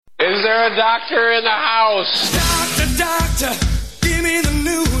there a doctor in the house? Doctor, give me the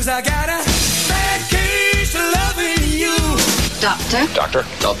news. I got a bad case of loving you. Doctor,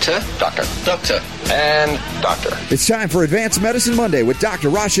 and doctor. It's time for Advanced Medicine Monday with Dr.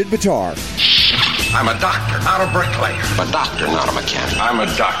 Rashid Buttar. I'm a doctor, not a bricklayer. I'm a doctor, not a mechanic. I'm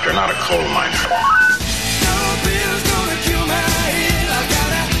a doctor, not a coal miner. No pill's gonna kill my head. I got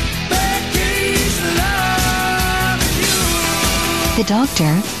a bad case of loving you. The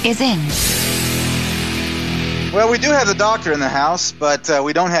doctor is in. Well, we do have the doctor in the house, but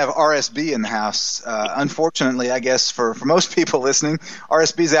we don't have RSB in the house. Unfortunately, I guess, for most people listening,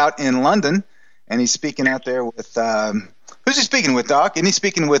 RSB's out in London, and he's speaking out there with who's he speaking with, Doc? Isn't he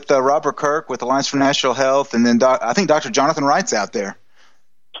speaking with Robert Kirk with Alliance for Natural Health, and then I think Dr. Jonathan Wright's out there.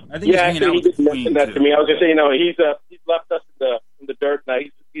 I think he just mentioned that to me. I was going to say, he's left us in the dirt now.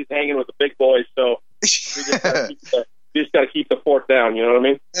 He's hanging with the big boys, so we just got to keep the fort down, you know what I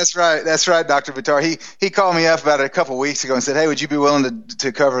mean? That's right, Dr. Buttar. He called me up about a couple weeks ago and said, hey, would you be willing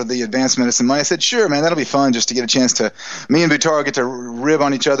to cover the Advanced Medicine Monday? I said, sure, man, that'll be fun just to get a chance to – me and Buttar get to rib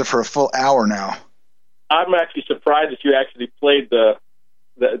on each other for a full hour now. I'm actually surprised that you actually played the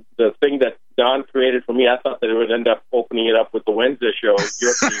thing that Don created for me. I thought that it would end up opening it up with the Wednesday show.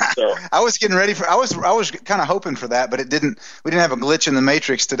 Your team, so. I was getting ready for – I was kind of hoping for that, but it didn't – we didn't have a glitch in the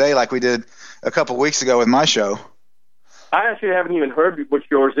Matrix today like we did a couple weeks ago with my show. I actually haven't even heard what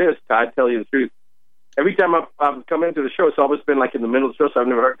yours is, Todd, tell you the truth. Every time I've come into the show, it's always been like in the middle of the show, so I've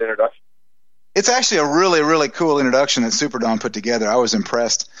never heard the introduction. It's actually a really, really cool introduction that Super Don put together. I was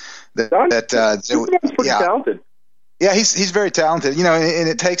impressed. Superman's pretty talented. Yeah, he's very talented. And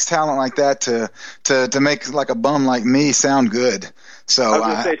it takes talent like that to make like a bum like me sound good. So I was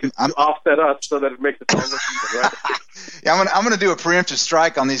going to say to offset us so that it makes it sound like even, right? Yeah, I'm going to do a preemptive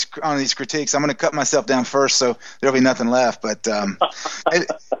strike on these critiques. I'm going to cut myself down first, so there'll be nothing left. But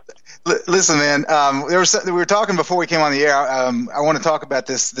listen, man, we were talking before we came on the air. I want to talk about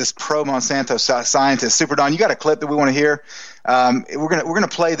this pro Monsanto scientist, Super Don. You got a clip that we want to hear? We're gonna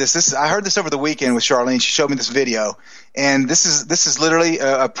play this. I heard this over the weekend with Charlene. She showed me this video, and this is literally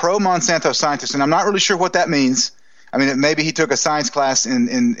a pro Monsanto scientist, and I'm not really sure what that means. I mean, maybe he took a science class in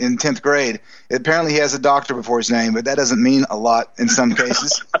 10th grade. Apparently, he has a doctor before his name, but that doesn't mean a lot in some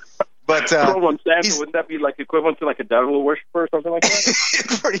cases. But wouldn't that be like equivalent to like a devil worshiper or something like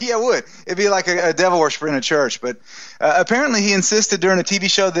that? Yeah, it would. It'd be like a devil worshiper in a church. But apparently, he insisted during a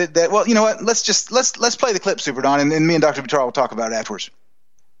TV show that well, you know what? Let's play the clip, Super Don, and me and Dr. Buttar will talk about it afterwards.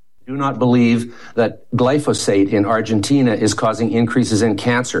 Do not believe that glyphosate in Argentina is causing increases in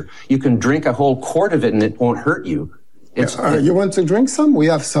cancer. You can drink a whole quart of it and it won't hurt you. You want to drink some? We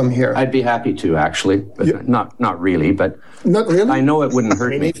have some here. I'd be happy to, actually, but not really. But not really. I know it wouldn't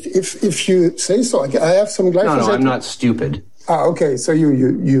hurt me. If you say so, I have some glyphosate. No, I'm not stupid. Okay. So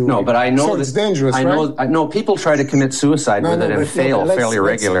you. No, but I know so it's dangerous. I know people try to commit suicide with it and fail fairly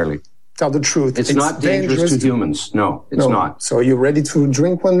regularly. Tell the truth. It's not dangerous to humans. No, it's not. So are you ready to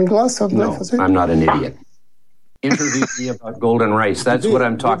drink one glass of glyphosate? No, I'm not an idiot. Interview me about golden rice. That's what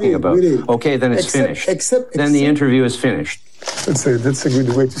I'm talking about. Okay, then it's finished. Then the interview is finished. That's a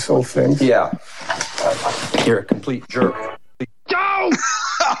good way to solve things. Yeah. You're a complete jerk. Go!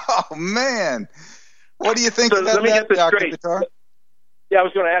 Oh, man. What do you think about that, Dr. Buttar? Yeah, I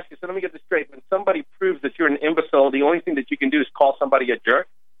was going to ask you, so let me get this straight. When somebody proves that you're an imbecile, the only thing that you can do is call somebody a jerk?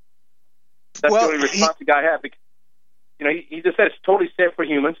 That's the only response the guy had. Because, he just said it's totally safe for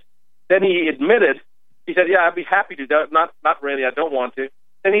humans. Then he admitted, he said, yeah, I'd be happy to do it. Not really, I don't want to.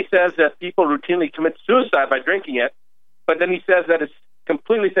 Then he says that people routinely commit suicide by drinking it. But then he says that it's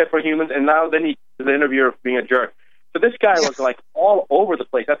completely safe for humans, and now then the interviewer being a jerk. So this guy was like all over the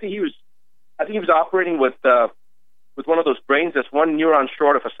place. I think he was operating with one of those brains that's one neuron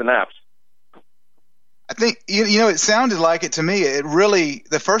short of a synapse. I think it sounded like it to me. It really,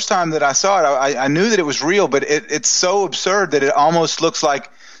 the first time that I saw it, I knew that it was real, but it's so absurd that it almost looks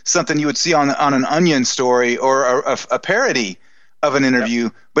like something you would see on an Onion story or a parody of an interview,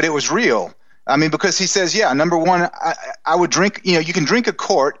 but it was real. I mean, because he says, yeah, number one, I would drink, you can drink a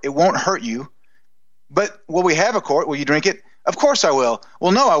quart, it won't hurt you. But will we have a quart? Will you drink it? Of course I will.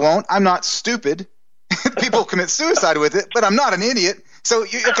 Well, no, I won't. I'm not stupid. People commit suicide with it, but I'm not an idiot. So,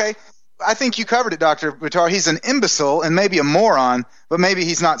 okay, I think you covered it, Dr. Buttar. He's an imbecile and maybe a moron, but maybe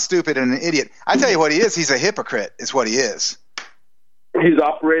he's not stupid and an idiot. I tell you what he is. He's a hypocrite is what he is. He's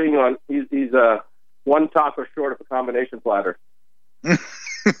operating on – he's one taco short of a combination platter.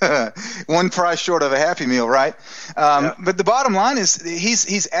 One price short of a Happy Meal, right? But the bottom line is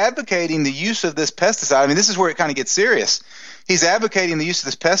he's advocating the use of this pesticide. I mean, this is where it kind of gets serious. He's advocating the use of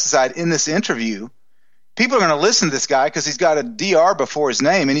this pesticide in this interview. people are going to listen to this guy because he's got a DR before his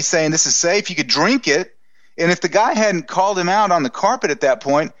name, and he's saying this is safe. You could drink it. And if the guy hadn't called him out on the carpet at that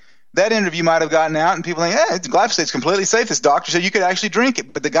point, that interview might have gotten out, and people think, glyphosate's completely safe. This doctor said you could actually drink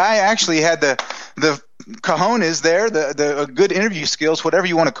it. But the guy actually had the cojones there, the good interview skills, whatever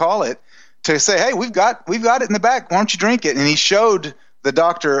you want to call it, to say, hey, we've got it in the back. Why don't you drink it? And he showed the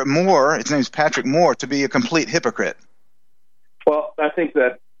Dr. Moore, his name's Patrick Moore, to be a complete hypocrite. Well, I think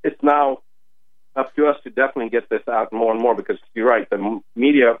that it's now up to us to definitely get this out more and more, because you're right, the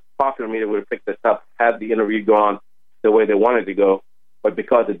media, popular media, would have picked this up had the interview gone the way they wanted to go. But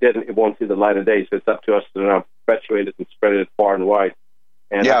because it didn't, it won't see the light of day. So it's up to us to now perpetuate it and spread it far and wide.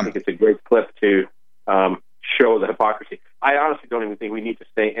 And I think it's a great clip to show the hypocrisy. I honestly don't even think we need to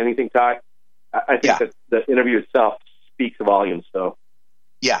say anything, Ty. I think that the interview itself speaks volumes. So,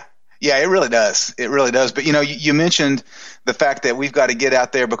 yeah, it really does. It really does. But, you mentioned the fact that we've got to get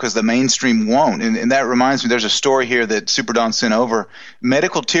out there because the mainstream won't. And that reminds me, there's a story here that Super Don sent over.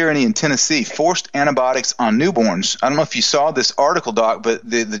 Medical tyranny in Tennessee, forced antibiotics on newborns. I don't know if you saw this article, Doc, but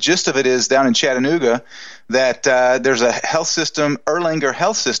the gist of it is down in Chattanooga that there's a health system, Erlanger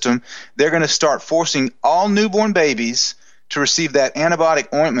Health System. They're going to start forcing all newborn babies to receive that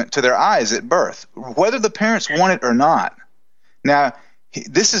antibiotic ointment to their eyes at birth, whether the parents want it or not. Now,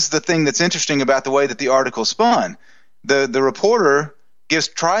 this is the thing that's interesting about the way that the article spun. The reporter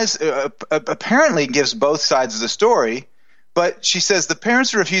apparently gives both sides of the story, but she says the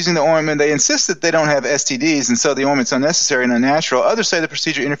parents are refusing the ointment. They insist that they don't have STDs, and so the ointment's unnecessary and unnatural. Others say the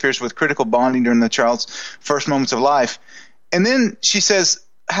procedure interferes with critical bonding during the child's first moments of life. And then she says,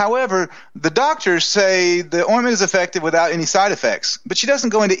 however, the doctors say the ointment is effective without any side effects, but she doesn't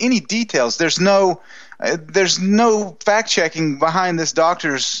go into any details. There's no fact-checking behind this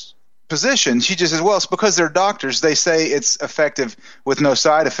doctor's position. She just says, well, it's because they're doctors. They say it's effective with no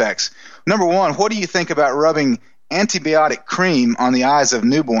side effects. Number one, what do you think about rubbing antibiotic cream on the eyes of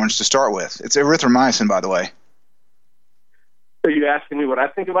newborns to start with? It's erythromycin, by the way. Are you asking me what I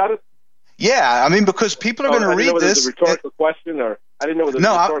think about it? Yeah, I mean, because people are going to read this. It was a rhetorical question, or I didn't know it was a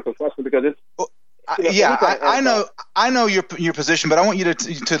rhetorical question because it's. I know your position, but I want you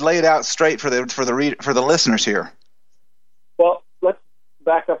to lay it out straight for the listeners here. Well, let's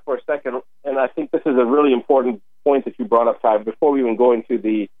back up for a second, and I think this is a really important point that you brought up, Ty. Before we even go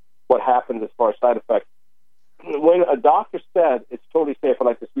into what happens as far as side effects, when a doctor said it's totally safe,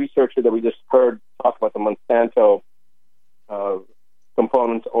 like this researcher that we just heard talk about the Monsanto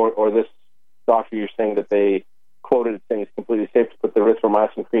components, or this doctor you're saying that they quoted saying it's completely safe to put the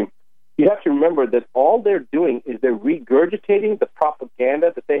erythromycin cream. You have to remember that all they're doing is they're regurgitating the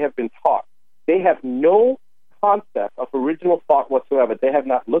propaganda that they have been taught. They have no concept of original thought whatsoever. They have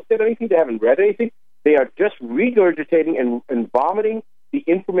not looked at anything. They haven't read anything. They are just regurgitating and vomiting the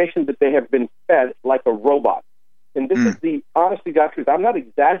information that they have been fed like a robot. And this is the honest to God truth. I'm not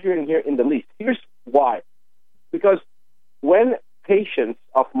exaggerating here in the least. Here's why. Because when patients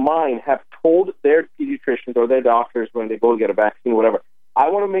of mine have told their pediatricians or their doctors when they go to get a vaccine or whatever, I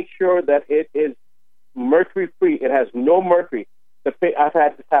want to make sure that it is mercury-free. It has no mercury. I've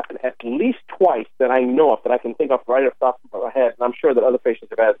had this happen at least twice that I know of, that I can think of right off the top of my head, and I'm sure that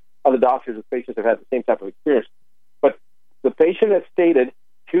other doctors with patients have had the same type of experience. But the patient has stated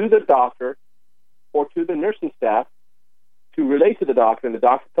to the doctor or to the nursing staff to relate to the doctor, and the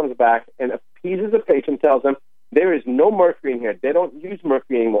doctor comes back and appeases the patient, tells them there is no mercury in here. They don't use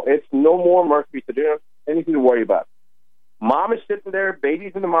mercury anymore. It's no more mercury, so they don't have anything to worry about. Mom is sitting there,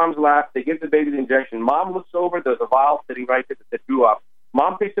 baby's in the mom's lap. They give the baby the injection. Mom looks over. There's a vial sitting right there that threw up.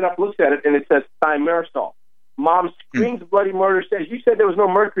 Mom picks it up, looks at it, and it says thimerosal. Mom screams bloody murder, says, you said there was no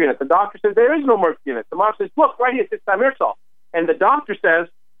mercury in it. The doctor says, there is no mercury in it. The mom says, look, right here, it says thimerosal. And the doctor says,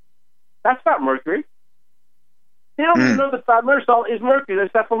 that's not mercury. They don't even know that thimerosal is mercury.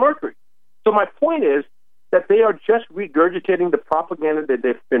 That's not for mercury. So my point is that they are just regurgitating the propaganda that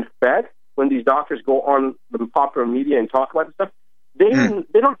they've been fed. When these doctors go on the popular media and talk about this stuff, they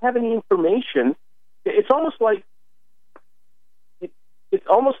don't have any information. It's almost like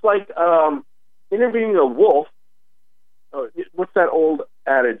interviewing a wolf. What's that old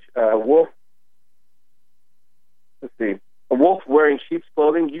adage? Wolf. Let's see. A wolf wearing sheep's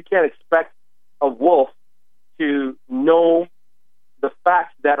clothing. You can't expect a wolf to know the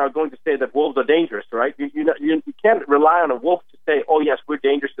facts that are going to say that wolves are dangerous, right? You can't rely on a wolf to say, oh, yes, we're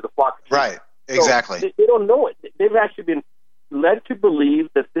dangerous to the flock. Right, exactly. So they don't know it. They've actually been led to believe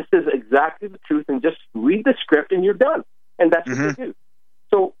that this is exactly the truth, and just read the script and you're done. And that's what they do.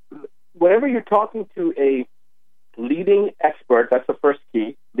 So whenever you're talking to a leading expert, that's the first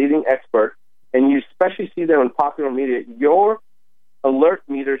key, leading expert, and you especially see them on popular media, your alert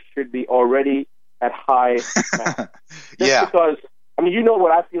meter should be already at high mass. Yeah. Because, I mean, you know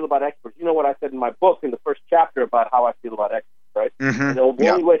what I feel about experts. You know what I said in my book in the first chapter about how I feel about experts, right? Mm-hmm. The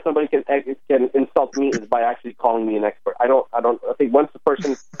only way somebody can insult me is by actually calling me an expert. I think once the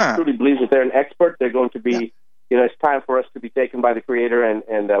person truly believes that they're an expert, they're going to be, it's time for us to be taken by the Creator,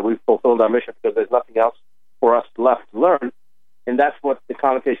 and we've fulfilled our mission because there's nothing else for us left to learn. And that's what the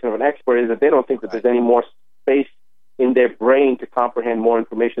connotation of an expert is, that they don't think that there's any more space in their brain to comprehend more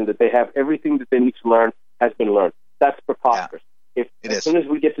information, that they have everything that they need to learn has been learned. That's preposterous. As soon as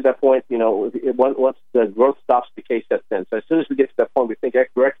we get to that point, once the growth stops, decay sets in. So as soon as we get to that point, we think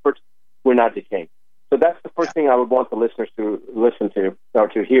we're experts, we're not decaying. So that's the first thing I would want the listeners to listen to, or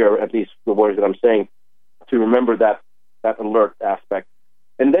to hear, at least the words that I'm saying, to remember that alert aspect.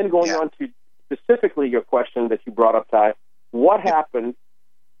 And then going on to specifically your question that you brought up, Ty, what happens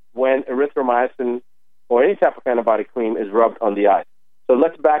when erythromycin or any type of antibiotic cream is rubbed on the eye? So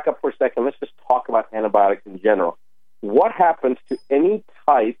let's back up for a second. Let's just talk about antibiotics in general. What happens to any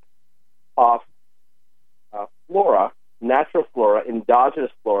type of flora, natural flora,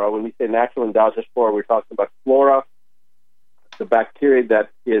 endogenous flora? When we say natural endogenous flora, we're talking about flora, the bacteria that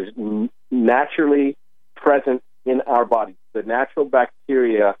is naturally present in our body, the natural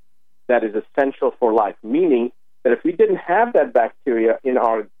bacteria that is essential for life, meaning that if we didn't have that bacteria in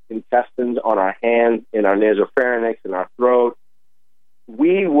our intestines, on our hands, in our nasopharynx, in our throat,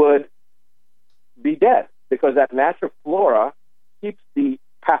 we would be dead, because that natural flora keeps the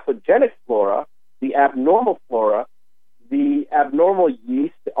pathogenic flora, the abnormal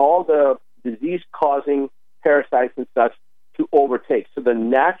yeast, all the disease-causing parasites and such to overtake. So the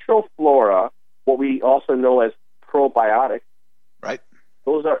natural flora, what we also know as probiotics, right?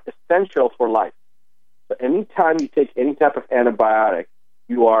 Those are essential for life. So anytime you take any type of antibiotic,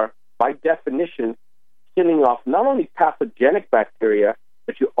 you are, by definition, killing off not only pathogenic bacteria,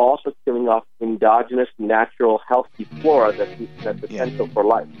 but you're also killing off endogenous, natural, healthy flora that's essential for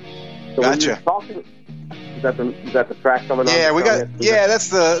life. So gotcha. Is that the track coming on? Yeah, that's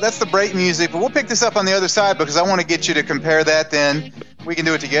the break music. But we'll pick this up on the other side, because I want to get you to compare that. Then we can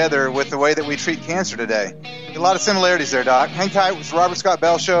do it together with the way that we treat cancer today. A lot of similarities there, Doc. Hang tight. It's the Robert Scott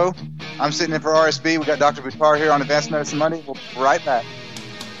Bell Show. I'm sitting in for RSB. We got Dr. Buttar here on Advanced Medicine Monday. We'll be right back.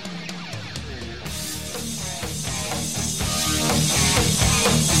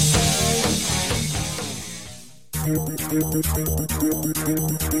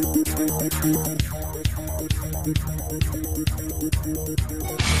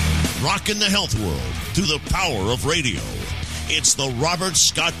 Rocking the health world through the power of radio. It's the Robert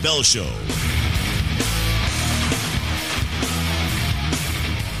Scott Bell Show.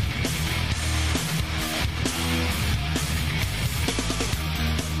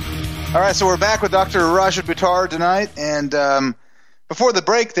 All right, so we're back with Dr. Rashid Buttar tonight, and before the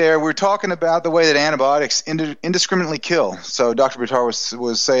break there, we were talking about the way that antibiotics indiscriminately kill. So Dr. Buttar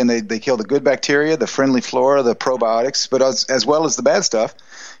was saying they kill the good bacteria, the friendly flora, the probiotics, but as well as the bad stuff,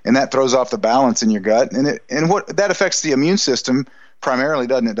 and that throws off the balance in your gut, and what that affects the immune system primarily,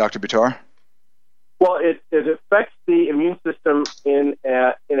 doesn't it, Dr. Buttar? Well, it affects the immune system in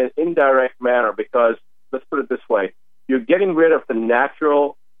an indirect manner, because let's put it this way: you're getting rid of the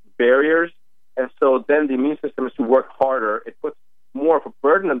natural barriers, and so then the immune system has to work harder. It puts more of a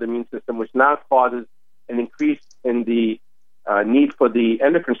burden on the immune system, which now causes an increase in the need for the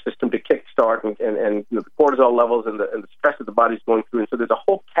endocrine system to kickstart, and the cortisol levels and the stress that the body's going through. And so there's a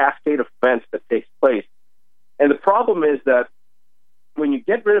whole cascade of events that takes place. And the problem is that when you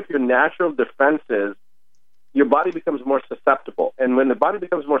get rid of your natural defenses, your body becomes more susceptible. And when the body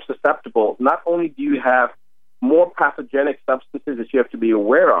becomes more susceptible, not only do you have more pathogenic substances that you have to be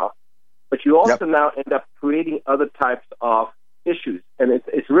aware of, but you also now end up creating other types of issues, and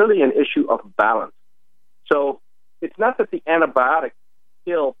it's really an issue of balance. So it's not that the antibiotics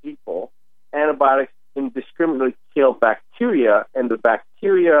kill people. Antibiotics indiscriminately kill bacteria, and the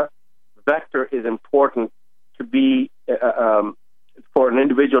bacteria vector is important to be for an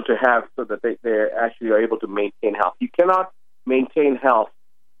individual to have, so that they actually are able to maintain health. You cannot maintain health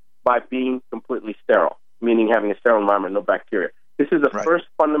by being completely sterile, meaning having a sterile environment, no bacteria. This is the first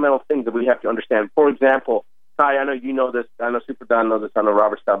fundamental thing that we have to understand. For example, Ty, I know you know this. I know Super Don knows this. I know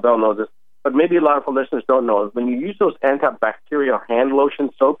Robert Scott Bell knows this. But maybe a lot of our listeners don't know. When you use those antibacterial hand lotion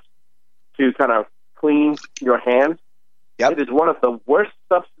soaps to kind of clean your hands, it is one of the worst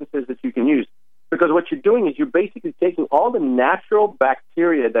substances that you can use. Because what you're doing is you're basically taking all the natural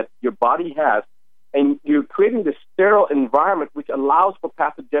bacteria that your body has, and you're creating this sterile environment which allows for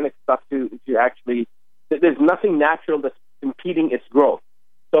pathogenic stuff to actually, there's nothing natural that's impeding its growth.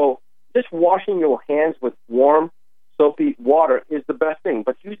 So just washing your hands with warm soapy water is the best thing.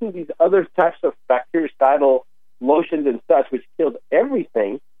 But using these other types of bactericidal lotions and such, which kills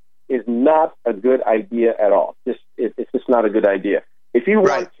everything, is not a good idea at all. It's just not a good idea. If you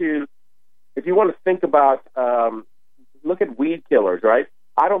want to think about, look at weed killers, right?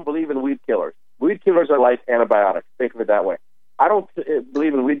 I don't believe in weed killers. Weed killers are like antibiotics. Think of it that way. I don't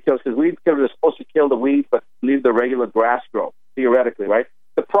believe in weed killers because weed killers are supposed to kill the weeds but leave the regular grass grow, theoretically, right?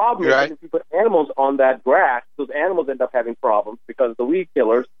 The problem is if you put animals on that grass, those animals end up having problems because the weed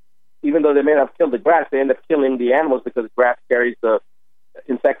killers, even though they may not have killed the grass, they end up killing the animals because the grass carries the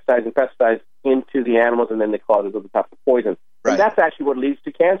insecticides and pesticides into the animals, and then they cause other types of poison. And that's actually what leads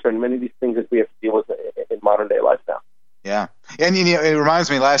to cancer and many of these things that we have to deal with in modern-day life now. Yeah. And it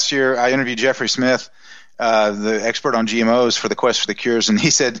reminds me, last year I interviewed Jeffrey Smith, the expert on GMOs for the Quest for the Cures, and he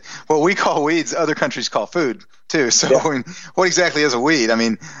said, what we call weeds, other countries call food, too. So I mean, what exactly is a weed? I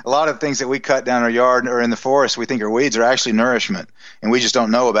mean, a lot of things that we cut down our yard or in the forest we think are weeds are actually nourishment, and we just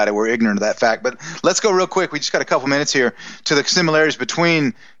don't know about it. We're ignorant of that fact. But let's go real quick. We just got a couple minutes here to the similarities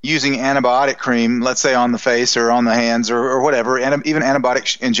between using antibiotic cream, let's say on the face or on the hands or whatever, and even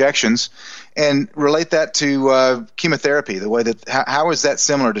antibiotic injections, and relate that to chemotherapy, the way that how is that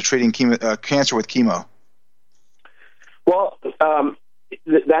similar to treating cancer with chemo? Well,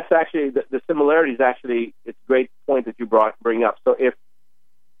 that's actually the similarity is actually, it's a great point that you bring up. So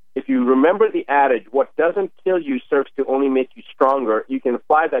if you remember the adage, what doesn't kill you serves to only make you stronger, you can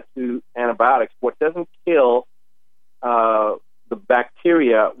apply that to antibiotics. What doesn't kill the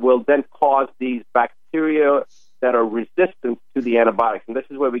bacteria will then cause these bacteria that are resistant to the antibiotics. And this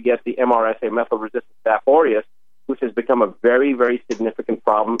is where we get the MRSA, methyl-resistant Staph aureus, which has become a very, very significant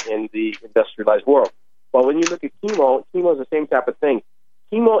problem in the industrialized world. Well, when you look at chemo is the same type of thing.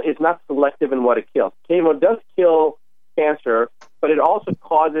 Chemo is not selective in what it kills. Chemo does kill cancer, but it also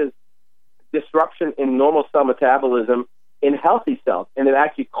causes disruption in normal cell metabolism in healthy cells. And it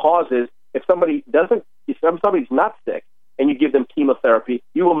actually causes, if somebody's not sick and you give them chemotherapy,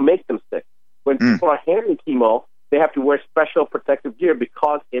 you will make them sick. When people are handling chemo, they have to wear special protective gear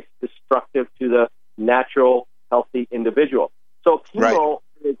because it's destructive to the natural, healthy individual. So chemo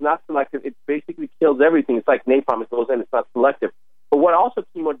is not selective. It basically kills everything. It's like napalm. It goes in. It's not selective. But what also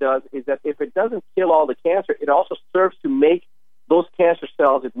chemo does is that if it doesn't kill all the cancer, it also serves to make those cancer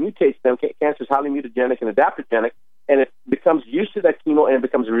cells, it mutates them. Cancer is highly mutagenic and adaptogenic, and it becomes used to that chemo, and it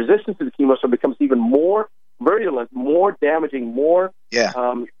becomes resistant to the chemo, so it becomes even more virulent, more damaging, more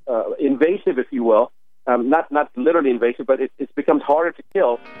invasive, if you will. Not literally invasive, but it becomes harder to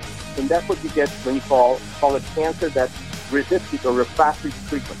kill. And that's what you get when you call it cancer that's resistant or refractory to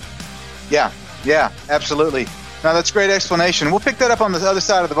treatment. Yeah, absolutely. Now, that's a great explanation. We'll pick that up on the other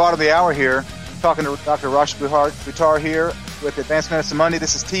side of the bottom of the hour here, talking to Dr. Rashid Buttar here with Advanced Medicine Monday.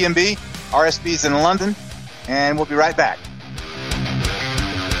 This is TMB, RSB's in London, and we'll be right back.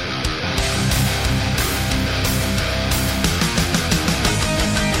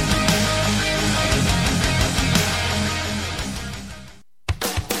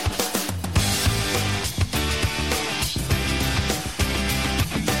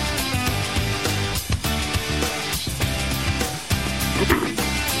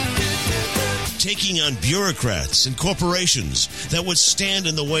 Taking on bureaucrats and corporations that would stand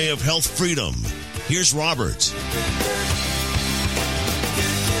in the way of health freedom. Here's Robert.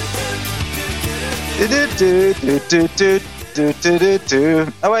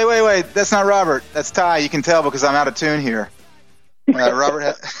 Oh, wait. That's not Robert. That's Ty. You can tell because I'm out of tune here.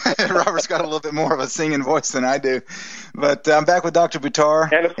 Robert's got a little bit more of a singing voice than I do. But I'm back with Dr.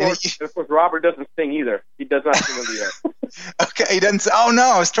 Buttar. And of course, Robert doesn't sing either. He does not sing on the air. Okay, he doesn't. Oh no,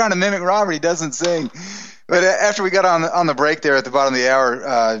 I was trying to mimic Robert. He doesn't sing. But after we got on the break there at the bottom of the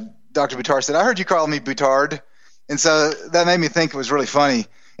hour, Dr. Buttar said, "I heard you call me Butard," and so that made me think it was really funny.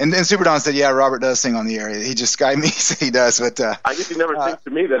 And Super Don said, "Yeah, Robert does sing on the air. He just Skyped me, said he does." But I guess he never sings to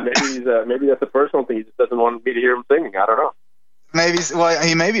me. Then maybe that's a personal thing. He just doesn't want me to hear him singing. I don't know. Maybe. Well,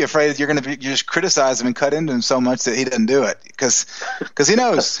 he may be afraid that you just criticize him and cut into him so much that he doesn't do it because he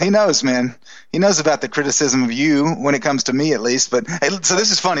knows, man. He knows about the criticism of you when it comes to me, at least. But hey, so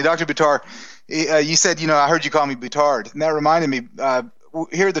this is funny, Dr. Buttar. You said, I heard you call me Butard, and that reminded me.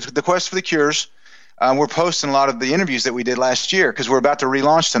 Here, the Quest for the Cures. We're posting a lot of the interviews that we did last year because we're about to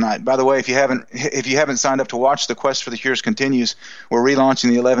relaunch tonight. By the way, if you haven't signed up to watch the Quest for the Cures continues, we're relaunching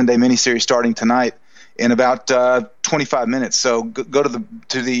the 11-day miniseries starting tonight in about 25 minutes. So go to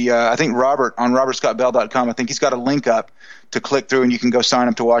the I think Robert on robertscottbell.com. I think he's got a link up to click through, and you can go sign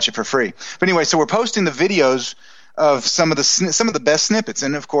up to watch it for free. But anyway, so we're posting the videos of some of the best snippets,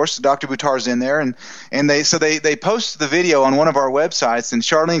 and of course Dr. Buttar's in there, and they post the video on one of our websites, and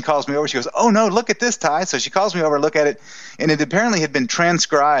Charlene calls me over. She goes, "Oh no, look at this, Ty!" So she calls me over, look at it, and it apparently had been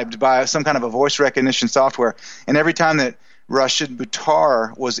transcribed by some kind of a voice recognition software, and every time that Rashid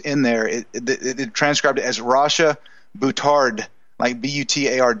Buttar was in there, it transcribed it as Rasha Buttard, like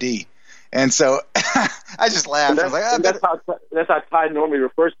Butard. And so I just laughed. I was like, that's how Ty normally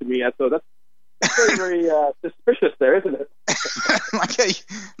refers to me. So that's very, very suspicious there, isn't it? Like, hey,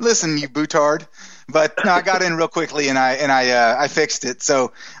 listen, you Buttard. But no, I got in real quickly and I fixed it.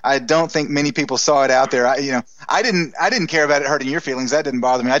 So I don't think many people saw it out there. I didn't care about it hurting your feelings. That didn't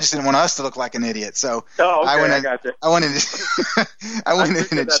bother me. I just didn't want us to look like an idiot. So I went in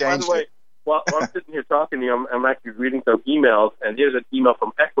and changed it. While I'm sitting here talking to you, I'm actually reading some emails, and here's an email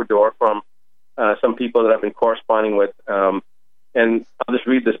from Ecuador from some people that I've been corresponding with. And I'll just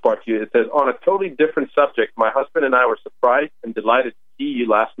read this part to you. It says, on a totally different subject, my husband and I were surprised and delighted to see you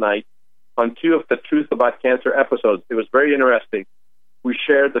last night on 2 of the Truth About Cancer episodes. It was very interesting. We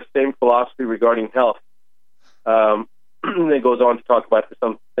shared the same philosophy regarding health. And it goes on to talk about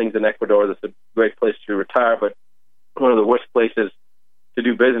some things in Ecuador. That's a great place to retire, but one of the worst places to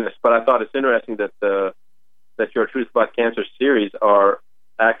do business. But I thought it's interesting that your Truth About Cancer series are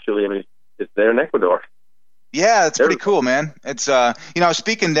actually, it's there in Ecuador. Yeah, it's pretty cool, man. It's I was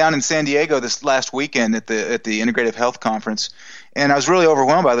speaking down in San Diego this last weekend at the Integrative Health Conference, and I was really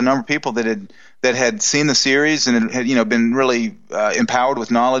overwhelmed by the number of people that had seen the series and had been really empowered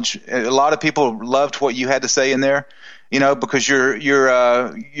with knowledge. A lot of people loved what you had to say in there, because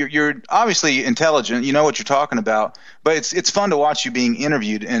you're obviously intelligent. You know what you're talking about, but it's fun to watch you being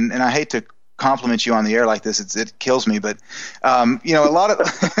interviewed, and I hate to compliment you on the air like this. It kills me, but a lot of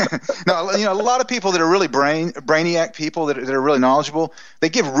a lot of people that are really brainiac people that are really knowledgeable, they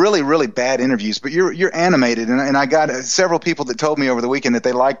give really, really bad interviews, but you're animated, and I got several people that told me over the weekend that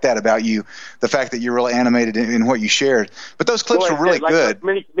they liked that about you, the fact that you're really animated in what you shared. But those clips were really good.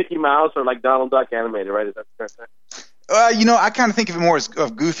 Like Mickey Mouse or like Donald Duck animated, right? Is that fair to say? I kind of think of it more as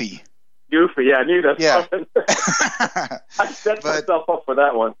of Goofy. Goofy, yeah, I knew that. Yeah. I set myself up for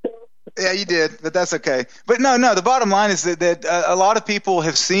that one. Yeah, you did, but that's okay. But no, the bottom line is that a lot of people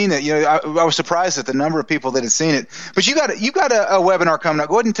have seen it. I was surprised at the number of people that had seen it. But you got a webinar coming up.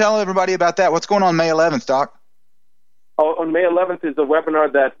 Go ahead and tell everybody about that. What's going on May 11th, Doc? Oh, on May 11th is a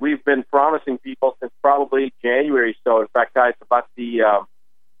webinar that we've been promising people since probably January. So, in fact, guys,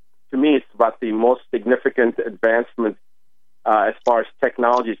 to me, it's about the most significant advancement as far as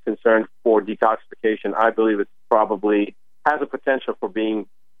technology is concerned for detoxification. I believe it probably has a potential for being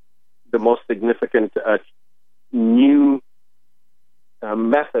the most significant new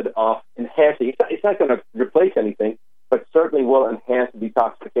method of enhancing. It's not going to replace anything, but certainly will enhance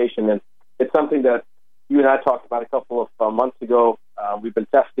detoxification. And it's something that you and I talked about a couple of months ago. We've been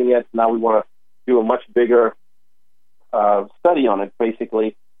testing it. Now we want to do a much bigger study on it,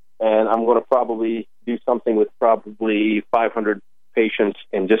 basically. And I'm going to probably do something with probably 500 patients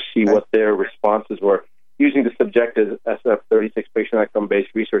and just see what their responses were, using the subjective SF-36 patient outcome-based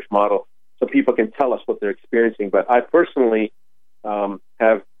research model so people can tell us what they're experiencing. But I personally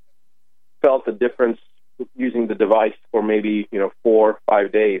have felt the difference using the device for maybe 4 or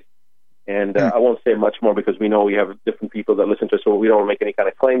 5 days. And I won't say much more because we know we have different people that listen to us, so we don't make any kind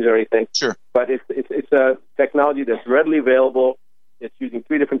of claims or anything. Sure. But it's a technology that's readily available. It's using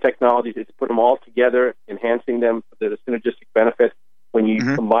 3 different technologies. It's put them all together, enhancing them. There's a synergistic benefit when you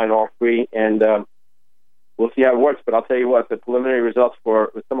combine all 3. And we'll see how it works. But I'll tell you what, the preliminary results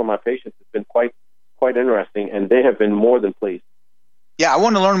with some of my patients have been quite interesting, and they have been more than pleased. Yeah, I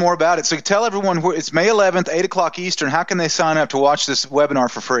want to learn more about it. So tell everyone, it's May 11th, 8 o'clock Eastern. How can they sign up to watch this webinar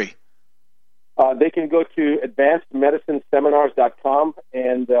for free? They can go to advancedmedicineseminars.com,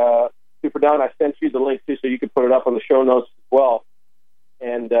 and Super Don, I sent you the link too, so you can put it up on the show notes as well.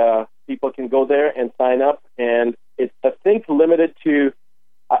 And people can go there and sign up. And it's, I think, limited to,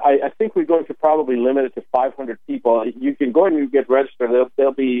 I think we're going to probably limit it to 500 people. You can go and get registered.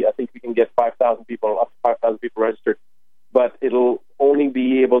 There'll be, I think we can get 5,000 people, up to 5,000 people registered. But it'll only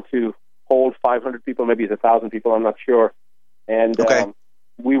be able to hold 500 people, maybe it's 1,000 people, I'm not sure. And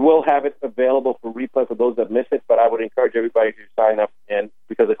we will have it available for replay for those that miss it, but I would encourage everybody to sign up, and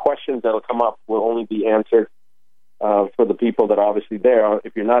because the questions that will come up will only be answered for the people that are obviously there.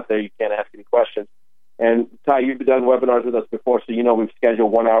 If you're not there, you can't ask any questions. And Ty, you've done webinars with us before, so we've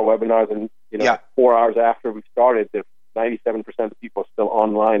scheduled 1-hour webinars, and 4 hours after we started, 97% of the people are still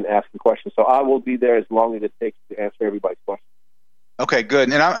online asking questions. So I will be there as long as it takes to answer everybody's questions. Okay, good.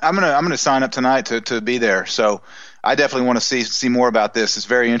 And I'm gonna sign up tonight to be there. So I definitely want to see more about this. It's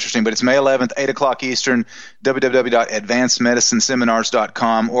very interesting. But it's May 11th, 8 o'clock Eastern,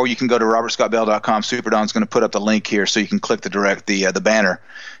 www.advancedmedicineseminars.com, or you can go to robertscottbell.com. Super Don's going to put up the link here so you can click the banner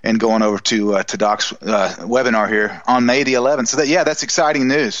and go on over to Doc's webinar here on May the 11th. So that's exciting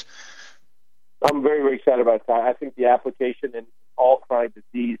news. I'm very, very excited about that. I think the application in all chronic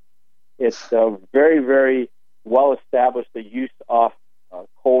disease, it's very, very well established, the use of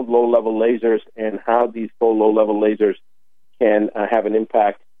cold, low-level lasers and how these cold, low-level lasers can have an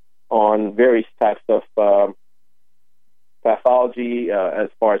impact on various types of pathology as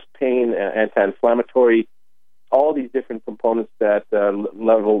far as pain, anti-inflammatory, all these different components that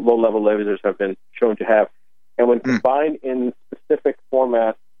low-level lasers have been shown to have. And when combined in specific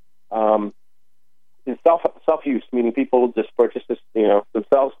formats, in self-use, meaning people just purchase this,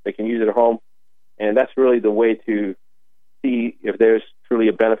 themselves, they can use it at home, and that's really the way to see if there's truly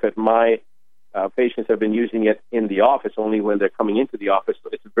a benefit. My patients have been using it in the office only when they're coming into the office.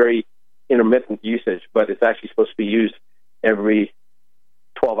 So it's a very intermittent usage, but it's actually supposed to be used every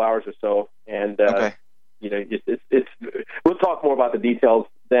 12 hours or so. And it's we'll talk more about the details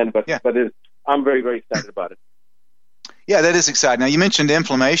then. But I'm very, very excited about it. Yeah, that is exciting. Now, you mentioned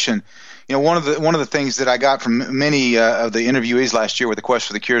inflammation. One of the things that I got from many of the interviewees last year with the Quest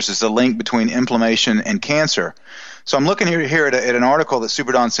for the Cures is the link between inflammation and cancer. So I'm looking here at an article that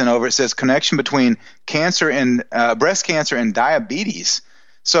Super Don sent over. It says connection between cancer and breast cancer and diabetes.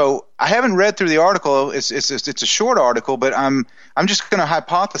 So I haven't read through the article. It's a short article, but I'm just going to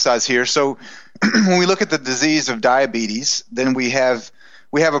hypothesize here. So when we look at the disease of diabetes, then we have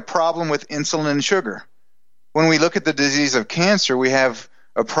a problem with insulin and sugar. When we look at the disease of cancer, we have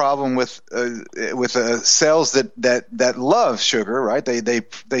a problem with cells that love sugar, right?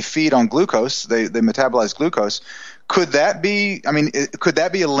 They feed on glucose. They metabolize glucose. Could that be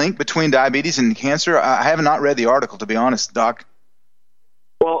a link between diabetes and cancer? I have not read the article, to be honest, Doc.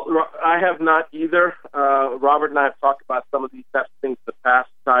 Well, I have not either. Robert and I have talked about some of these types of things in the past,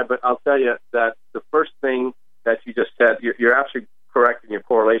 Ty, but I'll tell you that the first thing that you just said, you're absolutely correct in your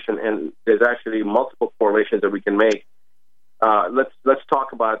correlation, and there's actually multiple correlations that we can make. Let's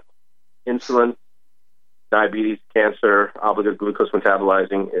talk about insulin, diabetes, cancer, obligate glucose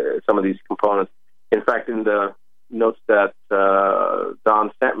metabolizing, some of these components. In fact, in the notes that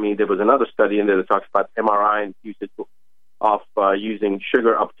Don sent me, there was another study in there that talks about MRI and usage of using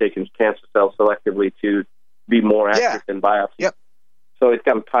sugar uptake in cancer cells selectively to be more accurate than biopsy. Yep. So it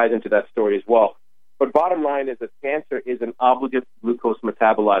kind of ties into that story as well. But bottom line is that cancer is an obligate glucose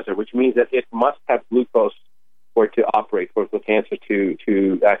metabolizer, which means that it must have glucose for it to operate, for the cancer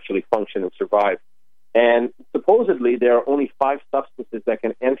to actually function and survive. And supposedly there are only 5 substances that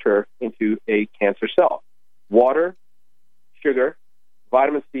can enter into a cancer cell: water, sugar,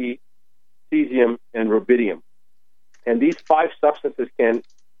 vitamin C, cesium, and rubidium. And these 5 substances can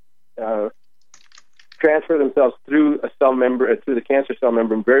transfer themselves through a cell membrane, through the cancer cell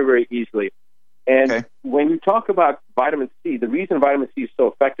membrane, very, very easily. And when you talk about vitamin C, the reason vitamin C is so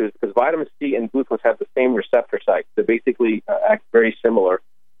effective is because vitamin C and glucose have the same receptor site. They basically act very similar.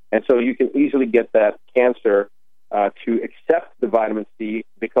 And so you can easily get that cancer to accept the vitamin C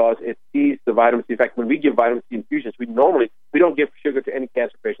because it sees the vitamin C. In fact, when we give vitamin C infusions, we don't give sugar to any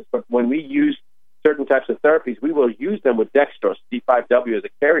cancer patients. But when we use certain types of therapies, we will use them with dextrose, D5W, as a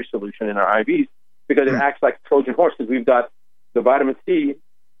carrier solution in our IVs because it acts like a Trojan horse, because we've got the vitamin C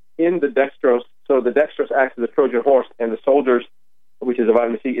in the dextrose. So the dextrose acts as a Trojan horse, and the soldiers, which is a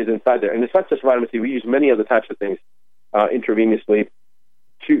vitamin C, is inside there. And it's not just vitamin C. We use many other types of things intravenously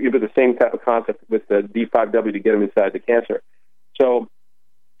with the same type of concept with the D5W to get them inside the cancer. So,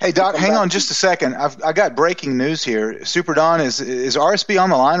 hey, Doc, hang on just a second. I got breaking news here. Super Don, is RSB on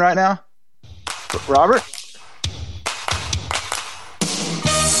the line right now? Robert?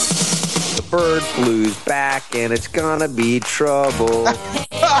 The bird flu's back, and it's gonna be trouble.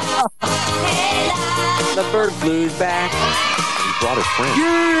 The bird flu's back. He brought his friend.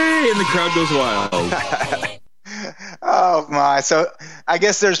 Yay! And the crowd goes wild. Oh, my. So I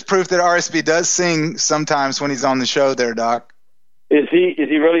guess there's proof that RSB does sing sometimes when he's on the show there, Doc. Is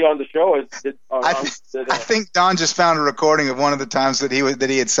he really on the show? I think Don just found a recording of one of the times that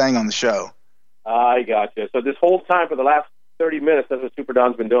he had sang on the show. I gotcha. So this whole time for the last 30 minutes, that's what Super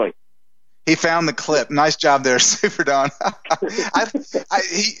Don's been doing. He found the clip. Nice job there, Super Don.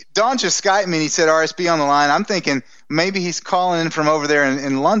 Don just Skyped me and he said RSB on the line. I'm thinking maybe he's calling in from over there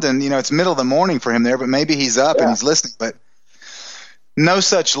in London. It's middle of the morning for him there, but maybe he's up and he's listening. But no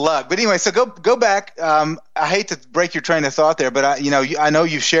such luck. But anyway, so go back. I hate to break your train of thought there, but I know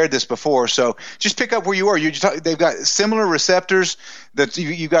you've shared this before. So just pick up where you are. They've got similar receptors that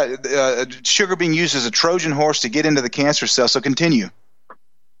you got sugar being used as a Trojan horse to get into the cancer cell. So continue.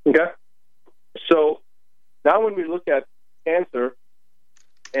 Okay. So now when we look at cancer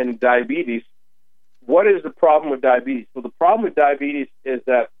and diabetes, what is the problem with diabetes? Well, the problem with diabetes is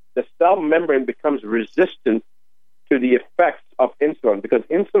that the cell membrane becomes resistant to the effects of insulin, because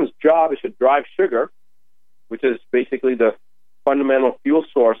insulin's job is to drive sugar, which is basically the fundamental fuel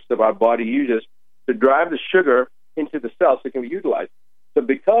source that our body uses, to drive the sugar into the cell so it can be utilized. So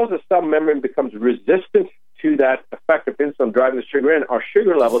because the cell membrane becomes resistant to that effect of insulin driving the sugar in, our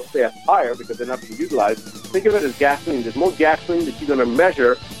sugar levels stay higher because they're not being utilized. Think of it as gasoline. There's more gasoline that you're going to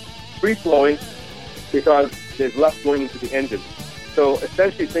measure free-flowing because there's less going into the engine. So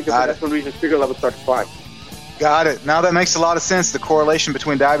essentially think of it, that's one reason sugar levels start to climb. Got it. Now that makes a lot of sense, the correlation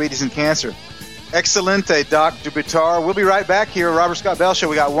between diabetes and cancer. Excelente, Dr. Buttar. We'll be right back here at Robert Scott Bell Show.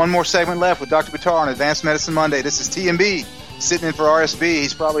 We got one more segment left with Dr. Buttar on Advanced Medicine Monday. This is TMB sitting in for RSB.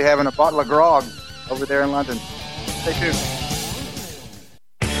 He's probably having a bottle of grog over there in London. Stay tuned.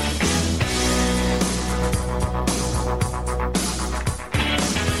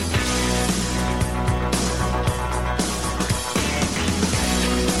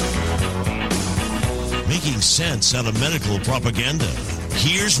 Making sense out of medical propaganda.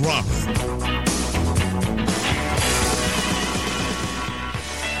 Here's Robert.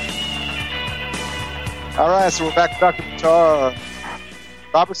 All right, so we're back to Dr. Buttar.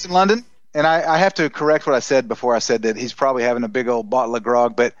 Robert's in London, and I have to correct what I said before. I said that he's probably having a big old bottle of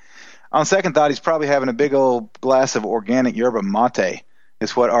grog, but on second thought, he's probably having a big old glass of organic yerba mate.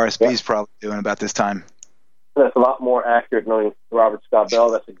 Is what RSB is probably doing about this time. That's a lot more accurate knowing Robert Scott Bell.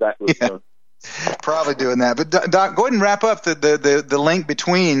 That's exactly what he's doing. Probably doing that. But Doc, go ahead and wrap up the link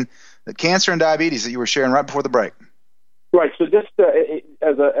between the cancer and diabetes that you were sharing right before the break. Right. So just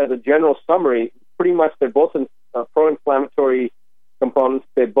as a general summary, pretty much they're both pro-inflammatory components.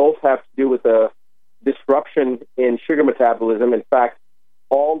 They both have to do with a disruption in sugar metabolism. In fact,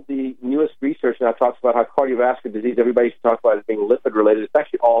 all the newest research now talks about how cardiovascular disease, everybody used to talk about it being lipid-related. It's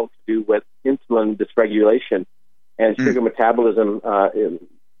actually all to do with insulin dysregulation and sugar metabolism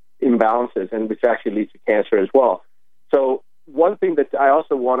imbalances, and which actually leads to cancer as well. So one thing that I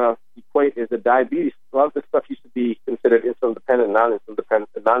also want to equate is that diabetes, a lot of this stuff used to be considered insulin-dependent and non-insulin dependent.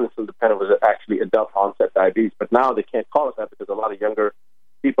 The non-insulin-dependent was actually adult-onset diabetes, but now they can't call it that because a lot of younger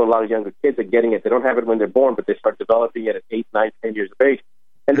people, a lot of younger kids are getting it. They don't have it when they're born, but they start developing it at 8, 9, 10 years of age.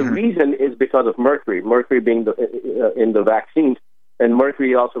 And the reason is because of mercury being in the vaccines, and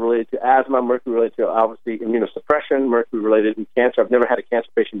mercury also related to asthma, mercury related to, obviously, immunosuppression, mercury related to cancer. I've never had a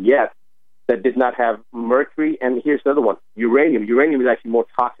cancer patient yet that did not have mercury. And here's the other one, uranium. Uranium is actually more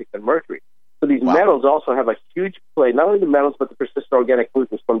toxic than mercury. So these metals also have a huge play, not only the metals, but the persistent organic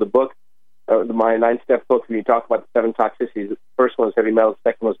pollutants from the book, my 9-step book, when you talk about the 7 toxicities. The first one is heavy metals, the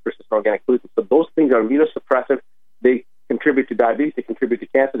second one is persistent organic pollutants. So those things are immunosuppressive. They contribute to diabetes, they contribute to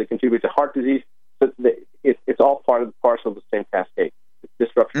cancer, they contribute to heart disease. So it's all part of the parcel of the same cascade. It's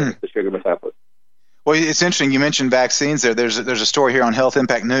disruption of the sugar metabolism. Well, it's interesting. You mentioned vaccines there. There's a story here on Health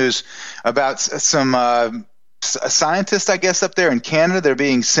Impact News about some scientists, I guess, up there in Canada. They're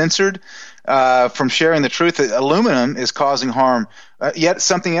being censored from sharing the truth that aluminum is causing harm. Yet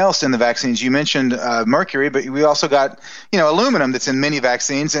something else in the vaccines. You mentioned mercury, but we also got aluminum that's in many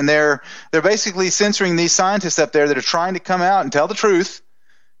vaccines, and they're basically censoring these scientists up there that are trying to come out and tell the truth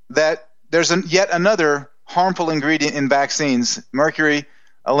that there's yet another harmful ingredient in vaccines: mercury,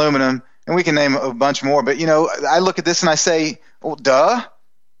 aluminum. And we can name a bunch more. But, I look at this and I say, well, duh.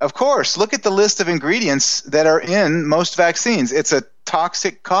 Of course. Look at the list of ingredients that are in most vaccines. It's a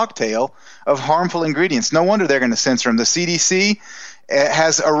toxic cocktail of harmful ingredients. No wonder they're going to censor them. The CDC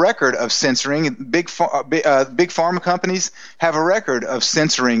has a record of censoring. Big pharma companies have a record of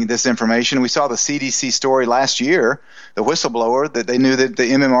censoring this information. We saw the CDC story last year, the whistleblower, that they knew that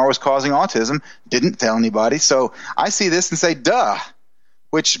the MMR was causing autism, didn't tell anybody. So I see this and say, duh.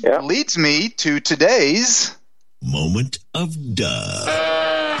 Which leads me to today's moment of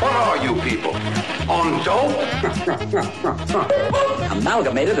duh. What are you people? On dope?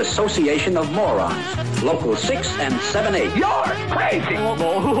 Amalgamated Association of Morons. Local 6 and 7-8. You're crazy!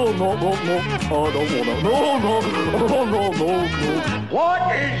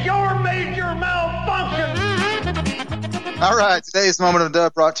 What is your major malfunction? All right, today's moment of duh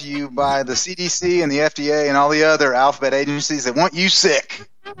brought to you by the CDC and the FDA and all the other alphabet agencies that want you sick.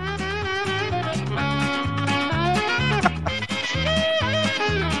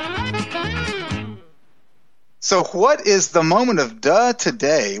 So what is the moment of duh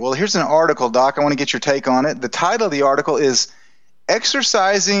today? Well, here's an article, Doc. I want to get your take on it. The title of the article is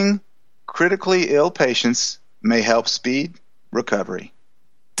Exercising Critically Ill Patients May Help Speed Recovery.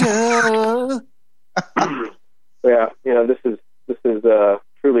 Duh. Yeah, this is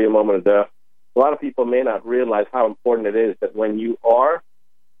truly a moment of duh. A lot of people may not realize how important it is that when you are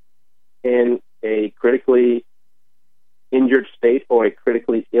in a critically injured state or a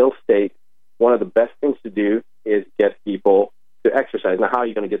critically ill state, one of the best things to do is get people to exercise. Now, how are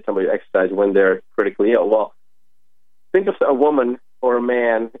you going to get somebody to exercise when they're critically ill? Well, think of a woman or a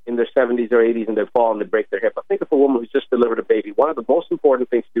man in their 70s or 80s and they fall and they break their hip. But think of a woman who's just delivered a baby. One of the most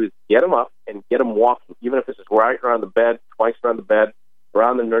important things to do is get them up and get them walking, even if it's just right around the bed, twice around the bed,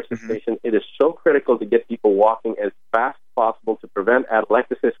 around the nursing station. It is so critical to get people walking as fast as possible to prevent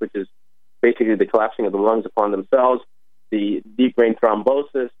atelectasis, which is basically the collapsing of the lungs upon themselves, the deep vein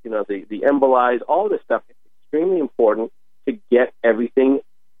thrombosis, the embolize, all of this stuff. It's extremely important to get everything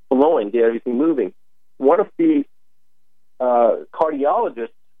flowing, get everything moving. One of the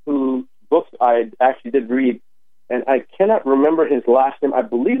cardiologists whose books I actually did read, and I cannot remember his last name. I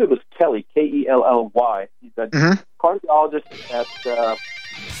believe it was Kelly, Kelly. He's a cardiologist at,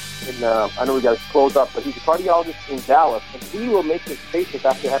 I know we got to close up, but he's a cardiologist in Dallas, and he will make his patients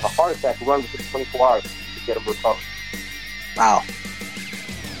after they have a heart attack run within 24 hours to get them recovered. Wow.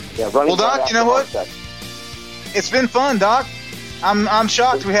 Yeah, well, Doc, you know what? It's been fun, Doc. I'm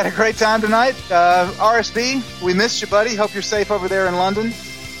shocked. We had a great time tonight. RSB, we missed you, buddy. Hope you're safe over there in London.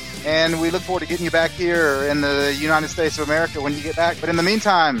 And we look forward to getting you back here in the United States of America when you get back. But in the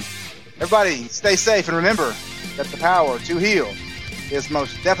meantime, everybody stay safe and remember that the power to heal is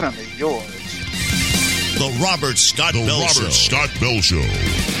most definitely yours. The Robert Scott Bell Show.